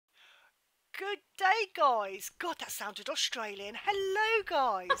Good day, guys. God, that sounded Australian. Hello,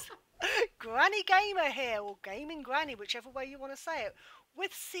 guys. Granny Gamer here, or Gaming Granny, whichever way you want to say it,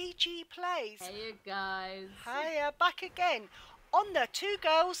 with CG Plays. Hey, guys. Hiya, back again on the Two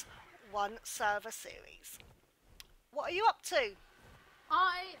Girls, One Server series. What are you up to?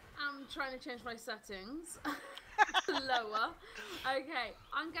 I am trying to change my settings to lower. Okay,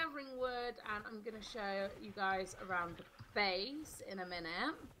 I'm gathering wood and I'm going to show you guys around the base in a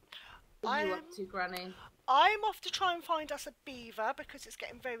minute. What are you up to, Granny? I'm off to try and find us a beaver because it's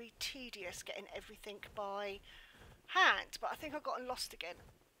getting very tedious getting everything by hand. But I think I've gotten lost again.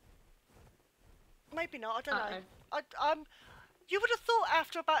 Maybe not, I don't know. You would have thought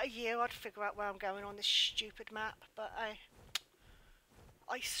after about a year I'd figure out where I'm going on this stupid map, but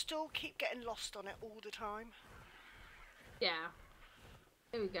I still keep getting lost on it all the time. Yeah.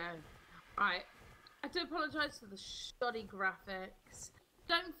 Here we go. Right. I do apologise for the shoddy graphics.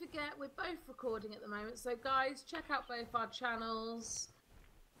 Don't forget, we're both recording at the moment, so guys, check out both our channels.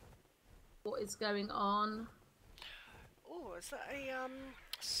 What is going on? Oh, is that a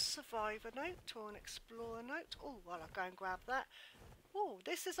survivor note or an explorer note? Oh, well, I'll go and grab that. Oh,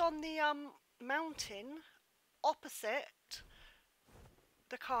 this is on the mountain opposite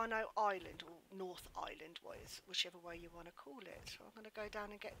the Carno Island, or North Island, whichever way you want to call it. So I'm going to go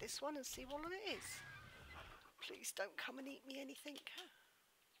down and get this one and see what it is. Please don't come and eat me anything.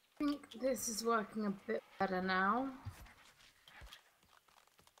 I think this is working a bit better now.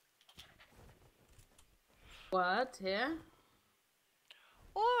 Word here.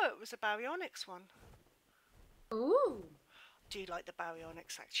 Oh, it was a baryonyx one. Ooh. Do you like the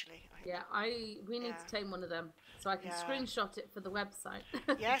baryonyx, actually? Yeah, we need to tame one of them so I can screenshot it for the website.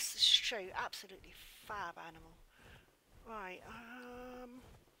 Yes, it's true. Absolutely fab animal. Right,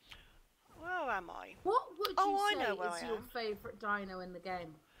 where am I? What would you say is your am. favourite dino in the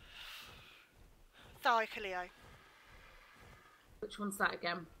game? Thycaleo. Which one's that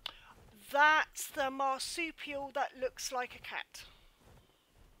again? That's the marsupial that looks like a cat.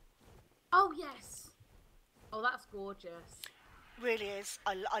 Oh, yes. Oh, that's gorgeous. Really is.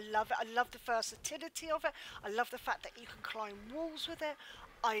 I love it. I love the versatility of it. I love the fact that you can climb walls with it.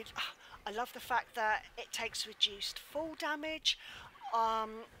 I love the fact that it takes reduced fall damage. I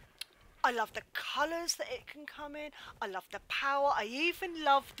love the colours that it can come in. I love the power. I even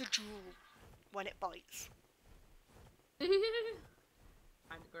love the drool when it bites. Kind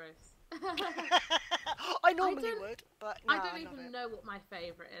of gross. I normally would, but no, I don't even know what my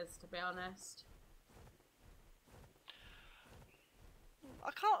favourite is, to be honest.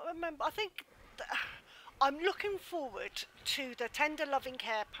 I can't remember. I think I'm looking forward to the tender loving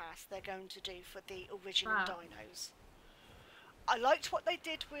care pass they're going to do for the original dinos. I liked what they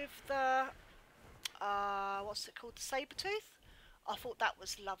did with the what's it called, the saber-tooth. I thought that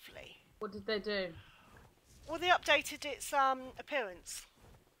was lovely. What did they do? Well, they updated its appearance.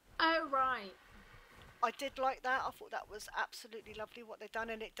 Oh, right. I did like that. I thought that was absolutely lovely what they've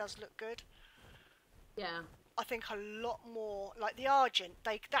done, and it does look good. Yeah. I think a lot more, like the Argent,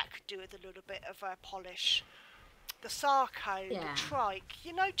 that could do with a little bit of a polish. The Sarco, the Trike,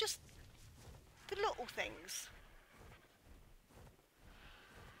 you know, just the little things.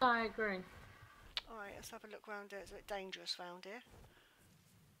 I agree. Alright, let's have a look around here. It's a bit dangerous around here.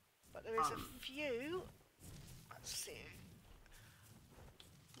 But there is a few. Let's see.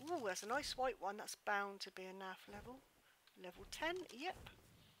 Ooh, there's a nice white one. That's bound to be a NAF level. Level 10, yep.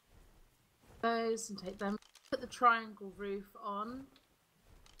 Those and take them. Put the triangle roof on.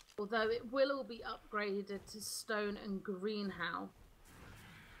 Although it will all be upgraded to stone and greenhouse.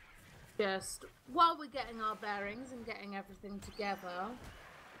 Just while we're getting our bearings and getting everything together.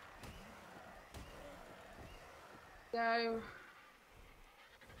 Go.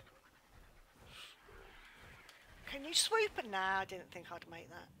 Can you swoop it? Nah, I didn't think I'd make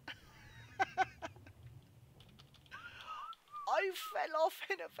that. I fell off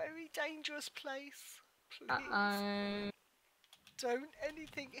in a very dangerous place. Please. Don't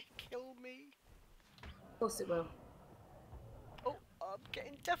anything kill me. Of course it will. Oh,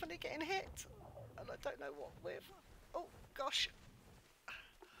 I'm definitely getting hit. And I don't know what with. Oh, gosh.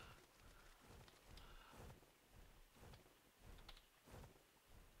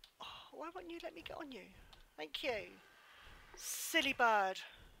 Oh, why won't you let me get on you? Thank you. Silly bird.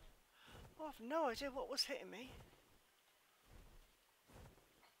 Oh, I've no idea what was hitting me.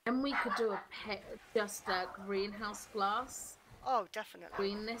 And we could do just a greenhouse glass. Oh, definitely.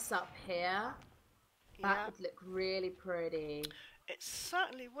 Green this up here. That would look really pretty. It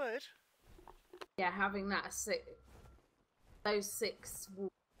certainly would. Yeah, having that those 6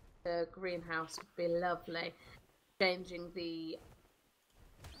 greenhouse would be lovely. Changing the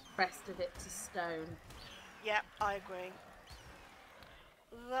rest of it to stone. Yeah, I agree.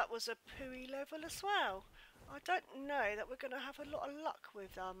 That was a pooey level as well. I don't know that we're going to have a lot of luck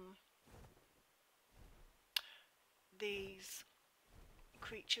with these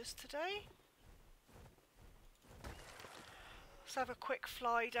creatures today. Let's have a quick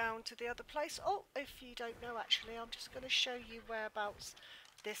fly down to the other place. Oh, if you don't know, actually, I'm just going to show you whereabouts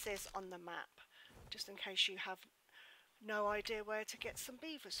this is on the map, just in case you have no idea where to get some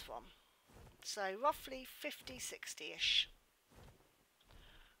beavers from. So roughly 50, 60-ish.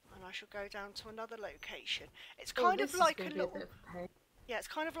 And I shall go down to another location. It's kind of like a little... Yeah, it's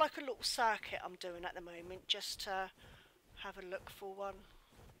kind of like a little circuit I'm doing at the moment, just to have a look for one.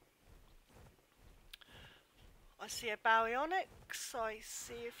 I see a baryonyx, I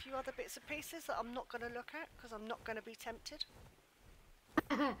see a few other bits and pieces that I'm not going to look at because I'm not going to be tempted.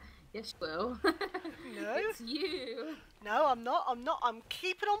 Yes, you will. No. It's you. No, I'm not. I'm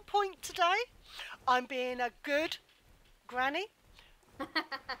keeping on point today. I'm being a good granny.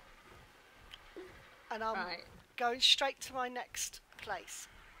 And I'm going straight to my next place.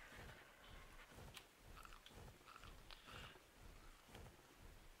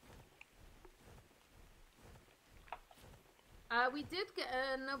 We did get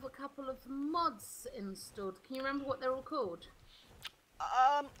another couple of mods installed. Can you remember what they're all called?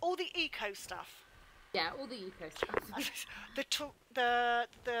 All the eco stuff. Yeah, all the eco stuff. The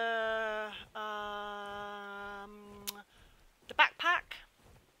backpack.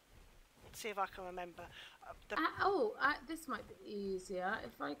 Let's see if I can remember. This might be easier.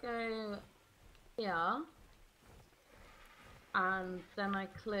 If I go here and then I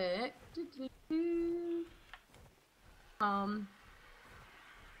click.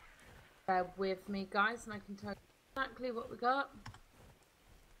 Bear with me, guys, and I can tell you exactly what we got.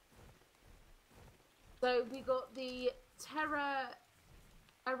 So we got the Terra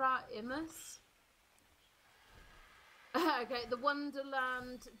Imus. Okay, the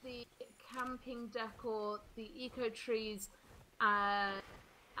Wonderland, the camping decor, the eco trees,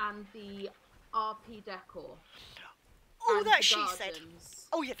 and the RP decor. Oh, that she said.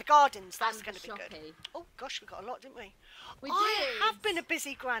 Oh yeah, the gardens. That's going to be good. Oh gosh, we got a lot, didn't we? I have been a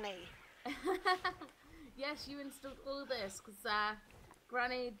busy granny. Yes, you installed all this because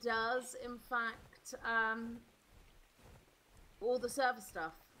Granny does, in fact, all the server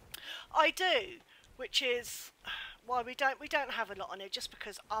stuff. I do, which is why we don't have a lot on it, just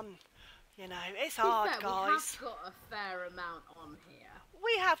because you know, it's hard, guys. We have got a fair amount on here.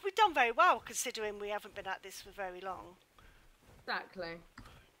 We've done very well considering we haven't been at this for very long. Exactly.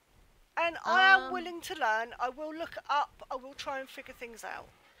 And I am willing to learn. I will look up. I will try and figure things out.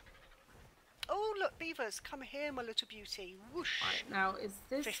 Oh, look, beavers. Come here, my little beauty. Whoosh. Right, now, is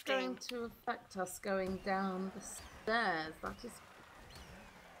this 15. going to affect us going down the stairs? That is...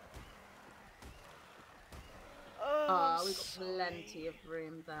 Oh, we've got plenty of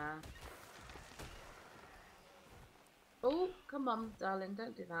room there. Oh, come on, darling.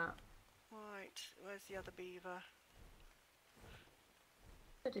 Don't do that. Right, where's the other beaver?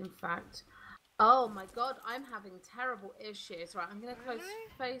 But in fact... Oh my god, I'm having terrible issues. Right, I'm going to close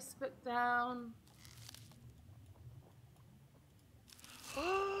Facebook down.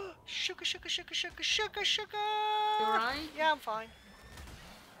 Sugar, sugar, sugar, sugar, sugar, sugar. You alright? Yeah, I'm fine.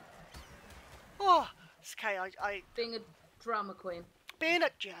 Oh, it's okay. I being a drama queen. Being a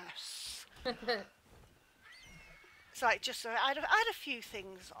yes. It's like just I had a few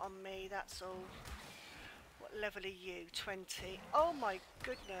things on me. That's all. What level are you? 20. Oh my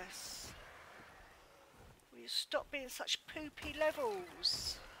goodness. Will you stop being such poopy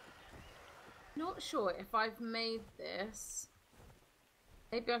levels? Not sure if I've made this.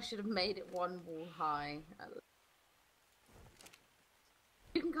 Maybe I should have made it one wall high.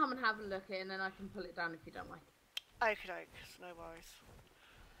 You can come and have a look at it and then I can pull it down if you don't like it. Okie dokes, no worries.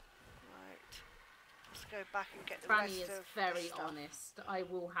 Right. Let's go back and get the Franny rest of is very stuff. honest. I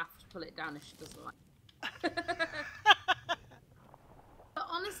will have to pull it down if she doesn't like it. But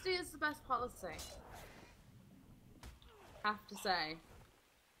honesty is the best policy. I have to say.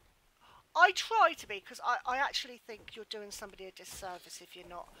 I try to be, because I actually think you're doing somebody a disservice if you're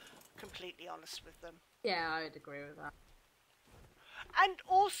not completely honest with them. Yeah, I would agree with that. And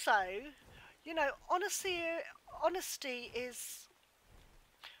also, you know, honesty is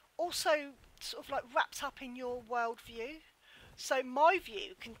also sort of like wrapped up in your worldview. So my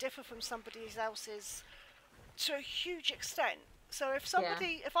view can differ from somebody else's to a huge extent. So if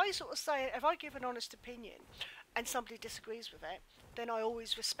somebody, if I sort of say, if I give an honest opinion and somebody disagrees with it, then I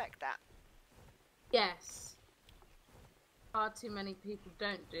always respect that. Yes. Far too many people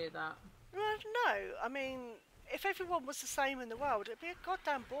don't do that. Well, no, I mean, if everyone was the same in the world, it'd be a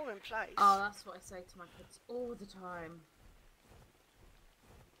goddamn boring place. Oh, that's what I say to my kids all the time.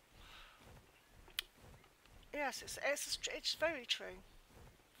 Yes, it's very true.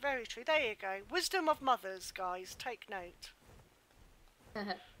 Very true. There you go. Wisdom of mothers, guys. Take note.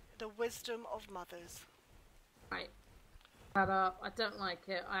 The wisdom of mothers. Right. Shut up. I don't like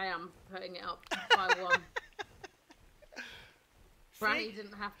it. I am putting it up by 1. Granny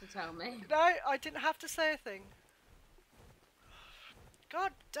didn't have to tell me. No, I didn't have to say a thing.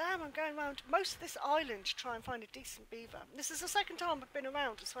 God damn, I'm going around most of this island to try and find a decent beaver. This is the second time I've been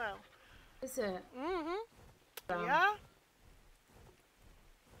around as well. Is it? Mm-hmm. Yeah.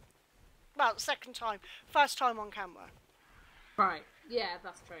 Well, second time. First time on camera. Right. Yeah,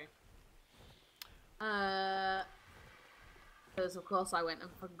 that's true. Because of course I went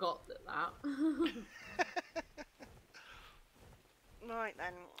and forgot that. Right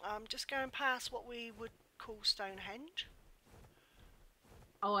then, I'm just going past what we would call Stonehenge.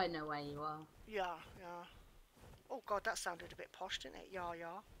 Oh, I know where you are. Yeah, yeah. Oh god, that sounded a bit posh, didn't it? Yeah,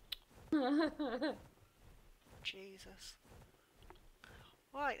 yeah. Jesus.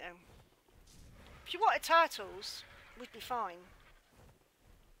 Right then. If you wanted turtles, we'd be fine.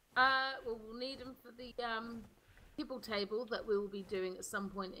 Well, we'll need them for the kibble table that we will be doing at some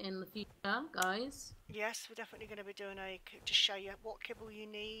point in the future, guys. Yes, we're definitely going to be doing to show you what kibble you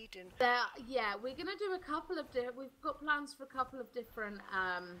need and. Yeah, we're going to do a couple of we've got plans for a couple of different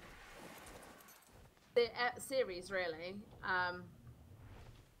series, really.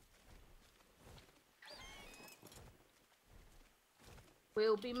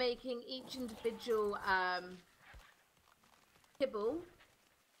 We'll be making each individual kibble,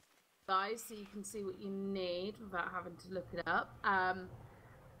 guys, so you can see what you need without having to look it up.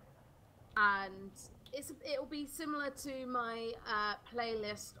 And it'll be similar to my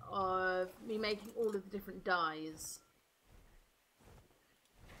playlist of me making all of the different dyes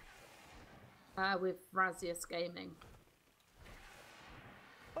with Razius Gaming.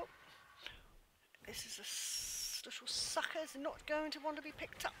 Oh, this is a little sucker is not going to want to be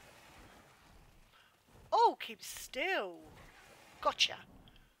picked up. Oh, keep still. Gotcha.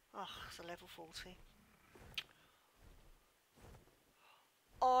 Oh, it's a level 40.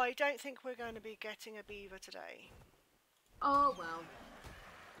 I don't think we're going to be getting a beaver today. Oh, well.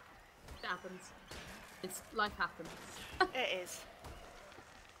 It happens. Life happens. It is.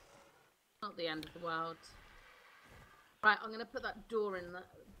 Not the end of the world. Right, I'm going to put that door in the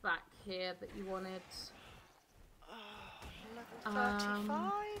back here that you wanted. Level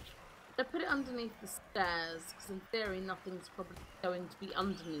 35? I put it underneath the stairs, because in theory nothing's probably going to be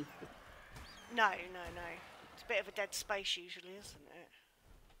underneath the... No. It's a bit of a dead space usually, isn't it?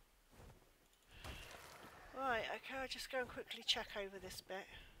 Right, okay, I'll just go and quickly check over this bit.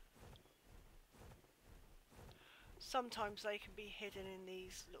 Sometimes they can be hidden in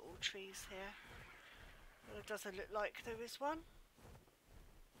these little trees here. But it doesn't look like there is one.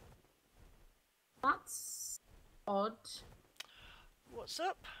 That's odd. What's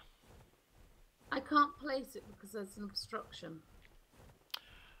up? I can't place it because there's an obstruction.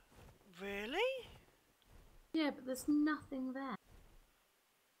 Really? Yeah, but there's nothing there.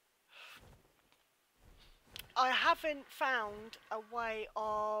 I haven't found a way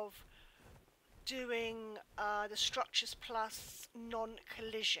of doing the structures plus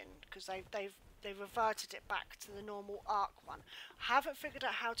non-collision because they've reverted it back to the normal Ark one. I haven't figured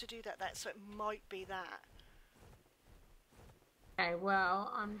out how to do that, so it might be that. Okay,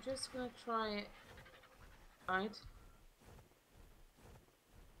 well, I'm just going to try it.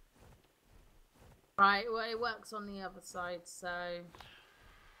 Right, well, it works on the other side, so...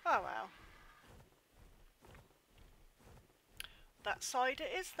 Oh well. That side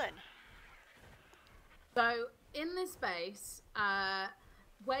it is then. So, in this base,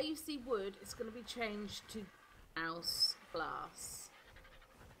 where you see wood, it's going to be changed to house glass.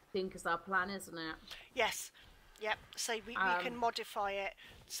 I think is our plan, isn't it? Yes. Yep. So we can modify it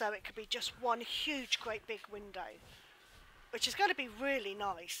so it could be just one huge, great big window, which is going to be really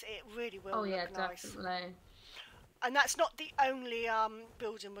nice. It really will look nice. Definitely. And that's not the only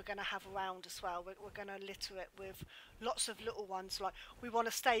building we're going to have around as well. We're going to litter it with lots of little ones. Like we want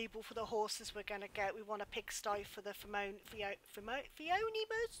a stable for the horses we're going to get. We want a pigsty for the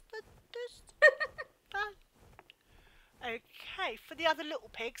Okay, for the other little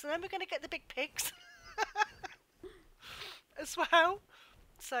pigs. And then we're going to get the big pigs as well.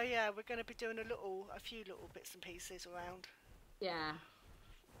 So yeah, we're going to be doing a few little bits and pieces around. Yeah.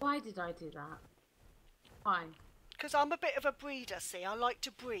 Why did I do that? Why? Because I'm a bit of a breeder, see, I like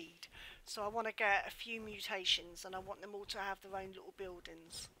to breed, so I want to get a few mutations and I want them all to have their own little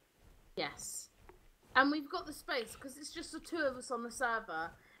buildings. Yes. And we've got the space, because it's just the two of us on the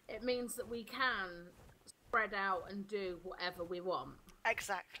server. It means that we can spread out and do whatever we want.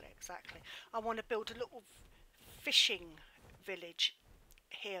 Exactly. I want to build a little fishing village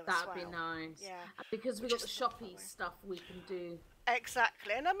here as well. That'd be nice. Yeah. And because we've got the shoppy stuff we can do.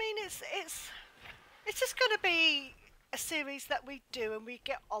 Exactly. And I mean, it's just going to be a series that we do and we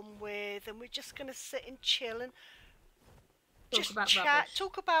get on with, and we're just going to sit and chill and just chat, rubbish.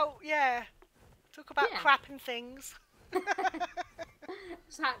 talk about crap and things.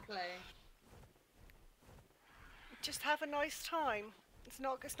 Exactly. Just have a nice time. It's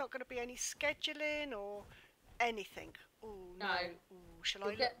not going to be any scheduling or anything. Oh no. Shall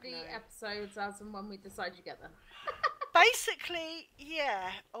I get the episodes as and when we decide to get them. Basically,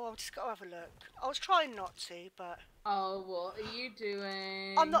 yeah. Oh, I've just got to have a look. I was trying not to, but. Oh, what are you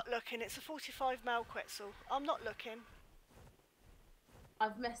doing? I'm not looking. It's a 45 mil Quetzal. I'm not looking.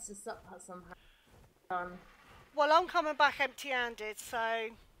 I've messed this up somehow. Done. Well, I'm coming back empty-handed, so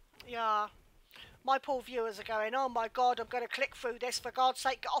yeah. My poor viewers are going, oh my god, I'm going to click through this. For God's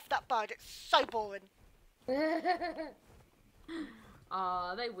sake, get off that bird. It's so boring. They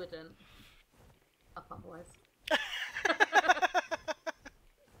wouldn't. Otherwise.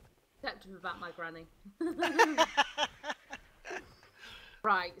 Protective about my granny.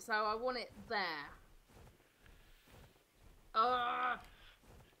 Right, so I want it there. Right,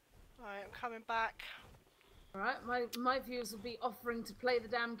 I'm coming back. Alright, my viewers will be offering to play the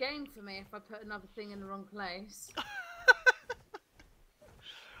damn game for me if I put another thing in the wrong place.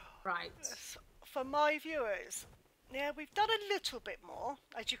 Right. For my viewers, yeah, we've done a little bit more.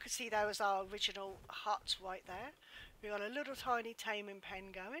 As you can see, there was our original hut right there. We got a little tiny taming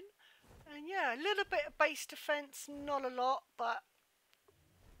pen going. And yeah, a little bit of base defence, not a lot, but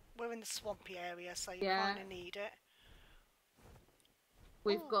we're in the swampy area, so you kind of need it.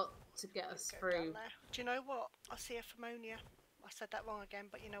 We've got to get us through. Do you know what? I see a Phemonia. I said that wrong again,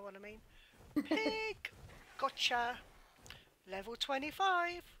 but you know what I mean. Pig! Gotcha! Level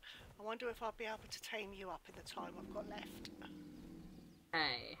 25. I wonder if I'll be able to tame you up in the time I've got left.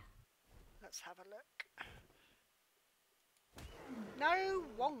 Hey. Let's have a look. No,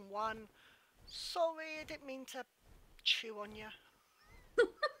 wrong one. Sorry, I didn't mean to chew on you.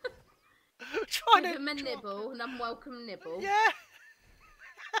 Give him a nibble, an unwelcome nibble. Yeah.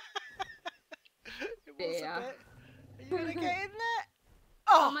 It was a bit. Are you going to get in there?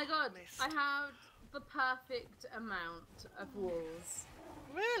 Oh my god, missed. I have the perfect amount of walls.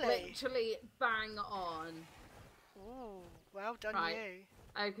 Really? Literally bang on. Ooh, well done you.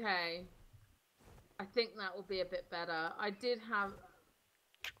 Okay. I think that will be a bit better. I did have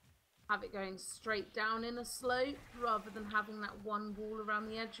it going straight down in a slope rather than having that one wall around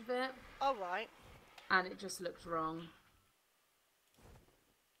the edge of it. Oh, right. And it just looked wrong.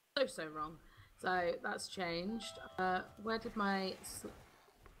 So wrong. So that's changed. Where did my...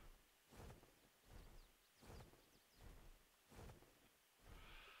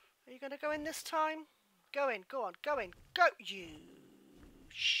 Are you going to go in this time? Go in, go on, go in. Go, you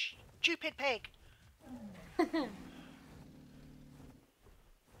stupid pig.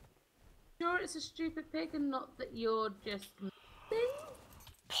 Sure it's a stupid pig and not that you're just missing?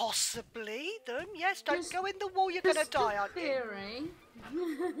 Possibly them, yes. Don't go in the wall, you're going to die, aren't you? Theory.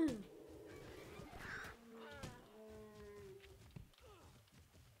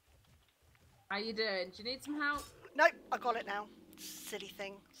 How you doing? Do you need some help? Nope, I got it now. Silly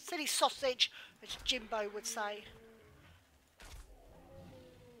thing. Silly sausage, as Jimbo would say.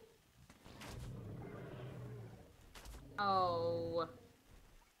 Oh.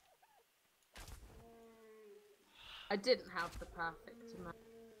 I didn't have the perfect amount.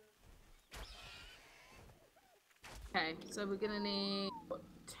 Okay, so we're gonna need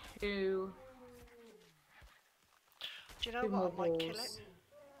two. Do you know what? I might kill it.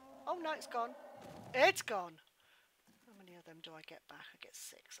 Oh no, it's gone. It's gone. How many of them do I get back? I get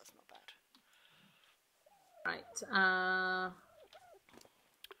 6. That's not bad. Right.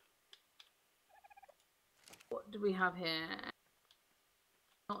 What do we have here?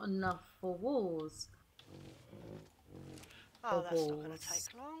 Not enough for walls. Oh, that's not going to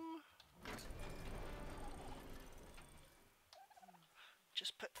take long.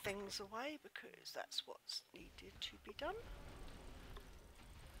 Just put things away because that's what's needed to be done.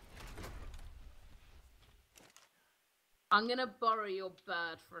 I'm going to borrow your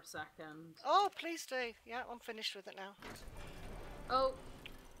bird for a second. Oh, please do. Yeah, I'm finished with it now. Oh,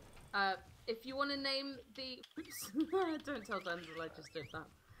 if you want to name the... Don't tell Denzel I just did that.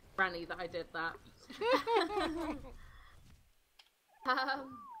 Granny that I did that.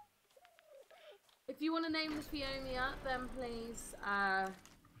 If you want to name the Pheonia, then please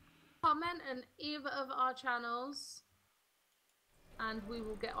comment on either of our channels, and we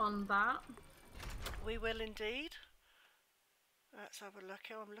will get on that. We will indeed. Let's have a look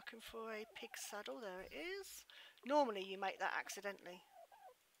here. I'm looking for a pig saddle. There it is. Normally you make that accidentally.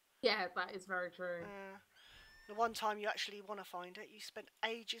 Yeah, that is very true. The one time you actually want to find it, you spend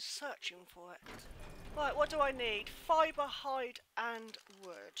ages searching for it. Right, what do I need? Fibre, hide and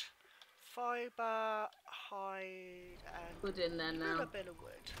wood. Fibre, hide and Wood in there now. a little bit of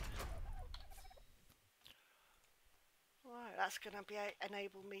wood. Right, that's going to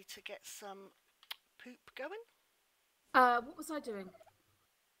enable me to get some poop going. What was I doing?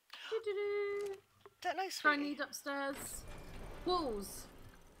 Don't know, I sweetie. need upstairs. Walls.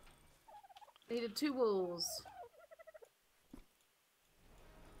 Needed 2 walls.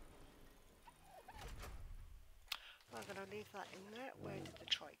 I'm going to leave that in there. Where did the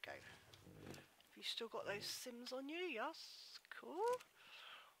trike go? Have you still got those Sims on you? Yes. Cool.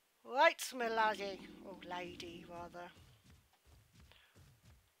 Right, my laddie. Or lady, rather.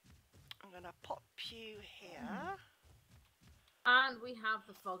 I'm going to pop you here. And we have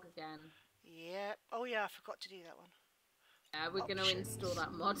the fog again. Yep. Oh, yeah, I forgot to do that one. Yeah, we're going to install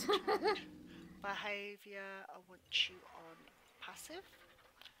that mod. Behaviour, I want you on passive.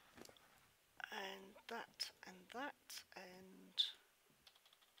 And that, and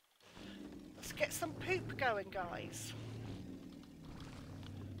let's get some poop going, guys.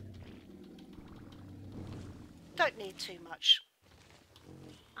 Don't need too much.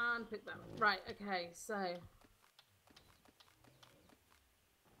 And pick that up. Right, okay, so...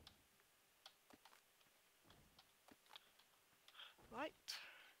 Right.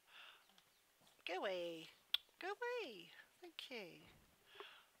 Go away. Go away. Thank you.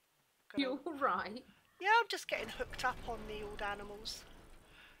 You're right. Yeah, I'm just getting hooked up on the old animals.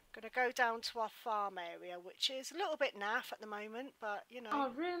 Gonna go down to our farm area, which is a little bit naff at the moment, but you know.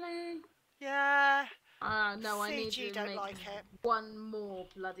 Oh, really? Yeah. No, CG I need to don't make like it. one more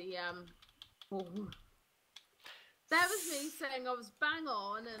bloody wall. That was me saying I was bang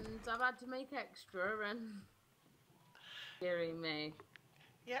on, and I've had to make extra, and hearing me.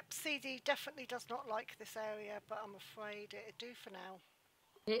 Yep, CD definitely does not like this area, but I'm afraid it'd do for now.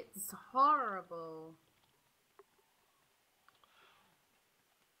 It's horrible.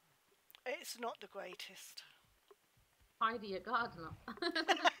 It's not the greatest. Heidi, a gardener.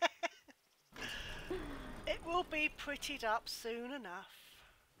 It will be prettied up soon enough.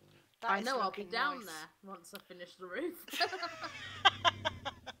 I know I'll be down there once I finish the roof.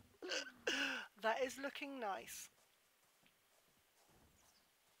 That is looking nice.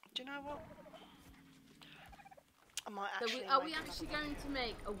 Do you know what? I might actually. Are we actually going to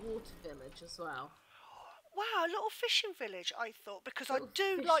make a water village as well? Wow, a little fishing village, I thought, because I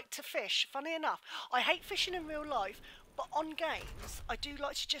do like to fish. Funny enough, I hate fishing in real life, but on games, I do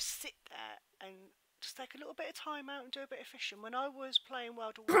like to just sit there and just take a little bit of time out and do a bit of fishing. When I was playing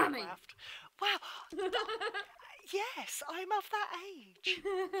World of Warcraft, wow, yes, I'm of that age.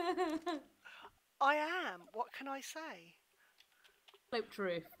 I am. What can I say? Sloped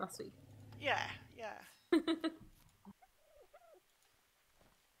roof, that's it. Yeah, yeah.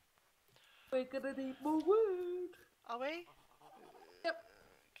 We're gonna need more wood. Are we? Yep.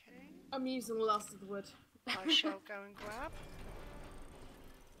 Okay. I'm using the last of the wood. I shall go and grab.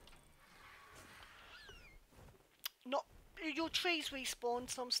 Not your trees respawned,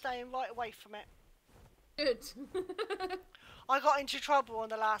 so I'm staying right away from it. Good. I got into trouble on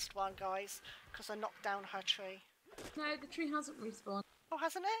the last one, guys, because I knocked down her tree. No, the tree hasn't respawned. Oh,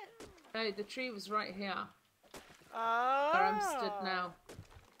 hasn't it? No, the tree was right here. Oh. Where I'm stood now.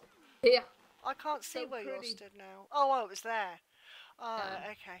 Here. I can't see So where pretty. you're stood now. Oh, it was there. Yeah.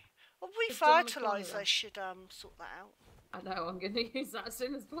 Okay. Well, Just on the refertiliser corner. should sort that out. I know, I'm going to use that as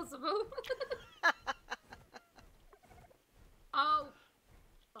soon as possible. Oh.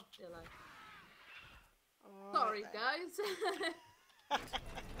 Oh, hello. Sorry, guys.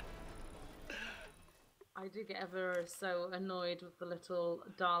 I do get ever so annoyed with the little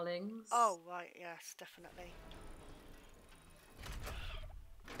darlings. Oh, right, yes, definitely.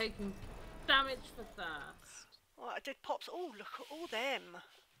 Taking damage for thirst. Well, I did pops. Oh, look at all them.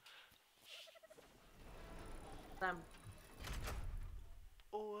 Them.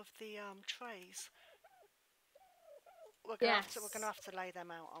 All of the trays. We're gonna have to lay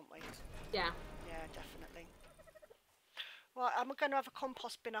them out, aren't we? Yeah. Yeah, definitely. Right, I'm gonna have a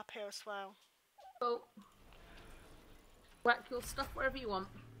compost bin up here as well. Cool. Whack your stuff wherever you want.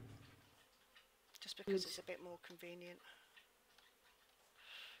 Just because it's a bit more convenient.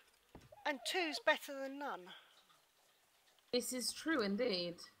 And 2's better than none. This is true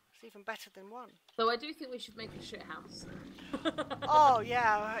indeed. It's even better than 1. Though I do think we should make a shit house. Oh,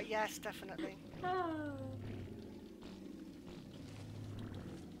 yeah, yes, definitely.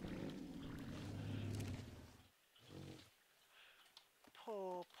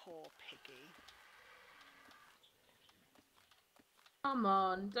 Poor, poor piggy. Come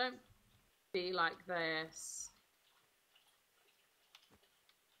on, don't be like this.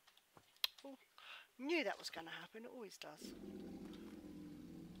 Oh, knew that was going to happen. It always does.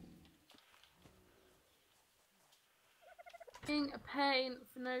 Being a pain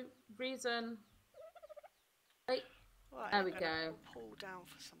for no reason. Wait, Right, there I'm we going to go. pull down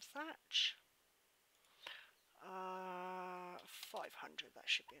for some thatch. 500, that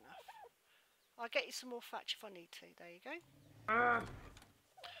should be enough. I'll get you some more thatch if I need to. There you go. Are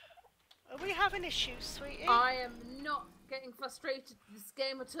we having issues, sweetie? I am not getting frustrated with this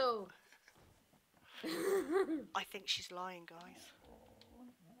game at all. I think she's lying, guys.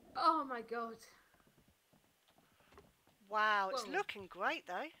 Oh my god. Wow, it's Whoa. looking great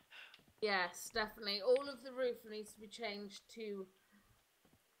though. Yes, definitely. All of the roof needs to be changed to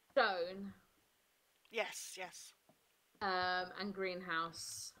stone. Yes, yes. And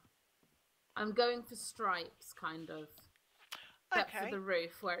greenhouse. I'm going for stripes, kind of. Except for the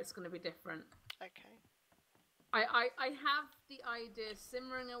roof, where it's going to be different. Okay. I have the idea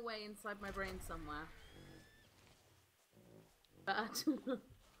simmering away inside my brain somewhere. But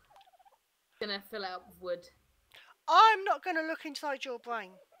gonna fill it up with wood. I'm not going to look inside your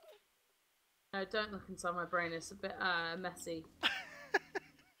brain. No, don't look inside my brain. It's a bit messy.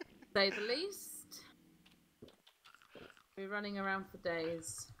 Say the least. We're running around for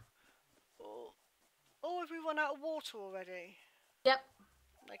days. Oh, have we run out of water already? Yep.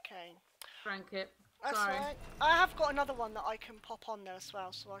 Okay. Drank it. That's Sorry. right. I have got another one that I can pop on there as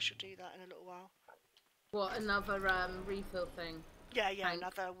well, so I shall do that in a little while. What, another refill thing? Yeah, Tank.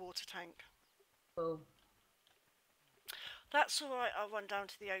 another water tank. Cool. That's alright, I'll run down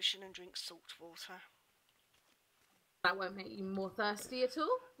to the ocean and drink salt water. That won't make you more thirsty at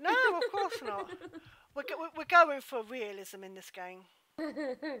all? No, of course not. We're going for realism in this game.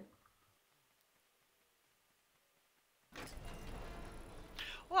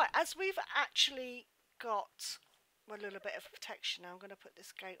 Right, as we've actually got a little bit of protection now, I'm going to put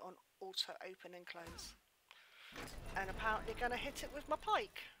this gate on auto open and close. And apparently going to hit it with my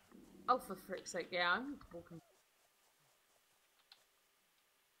pike. Oh, for frick's sake, yeah, I'm walking.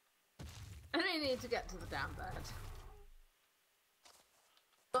 I don't need to get to the damn bed.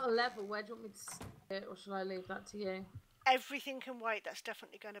 Got a level, where do you want me to sit it, or shall I leave that to you? Everything can wait, that's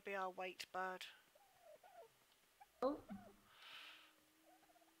definitely going to be our wait bird. Oh.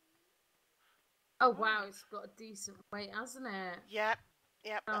 Oh wow, it's got a decent weight, hasn't it? Yep,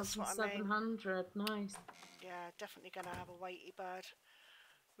 that's what I mean. 1,700, nice. Yeah, definitely going to have a weighty bird.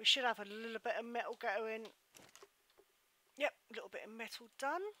 We should have a little bit of metal going. Yep, a little bit of metal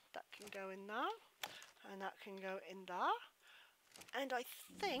done. That can go in there. And that can go in there. And I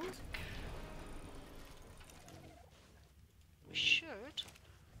think we should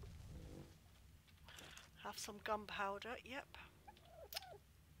have some gunpowder. Yep.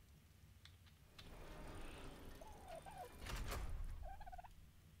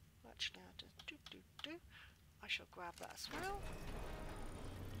 Actually, I shall grab that as well.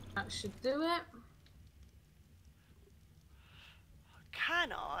 That should do it.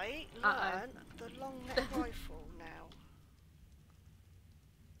 Can I learn the long neck rifle now?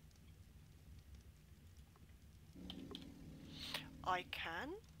 I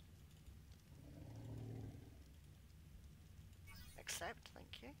can. Accept,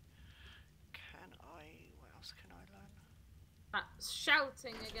 thank you. Can I... what else can I learn? That's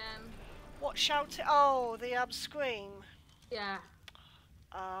shouting again. What shouting? Oh, the scream. Yeah.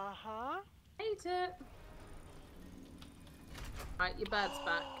 Uh-huh. Hate it. Right, your bird's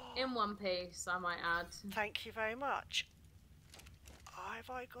back. In one piece, I might add. Thank you very much. Have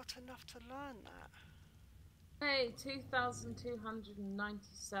I got enough to learn that? Hey,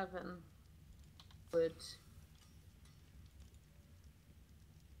 2,297 wood.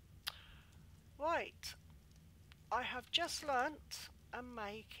 Right. I have just learnt and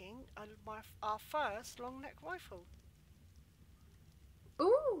making our first long neck rifle.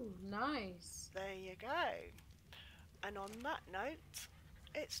 Ooh, nice. There you go. And on that note,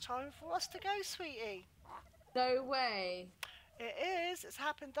 it's time for us to go, sweetie. No way. It is. It's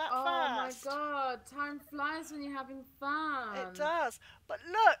happened that fast. Oh my god, time flies when you're having fun. It does. But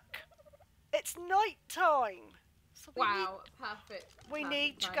look, it's night time. So perfect. We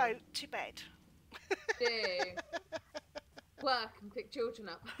need to go to bed. Do. work and pick children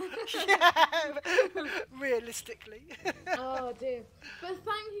up. Yeah, realistically. Oh dear. But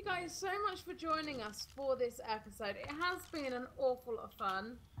thank you guys so much for joining us for this episode. It has been an awful lot of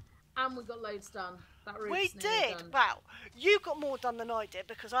fun, and we got loads done. That We roof's nearly did. done. Well, you got more done than I did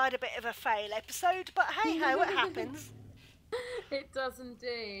because I had a bit of a fail episode, but hey ho, it happens. It does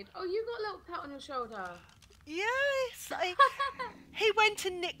indeed. Oh, you got a little pat on your shoulder. Yes, he went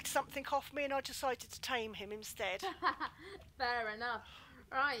and nicked something off me and I decided to tame him instead. Fair enough.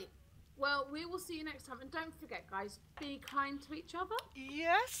 Right. Well, we will see you next time. And don't forget, guys, be kind to each other.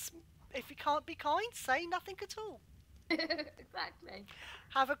 Yes, if you can't be kind, say nothing at all. Exactly.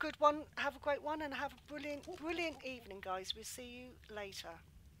 Have a good one, have a great one, and have a brilliant evening, guys. We'll see you later.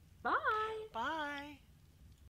 Bye. Bye.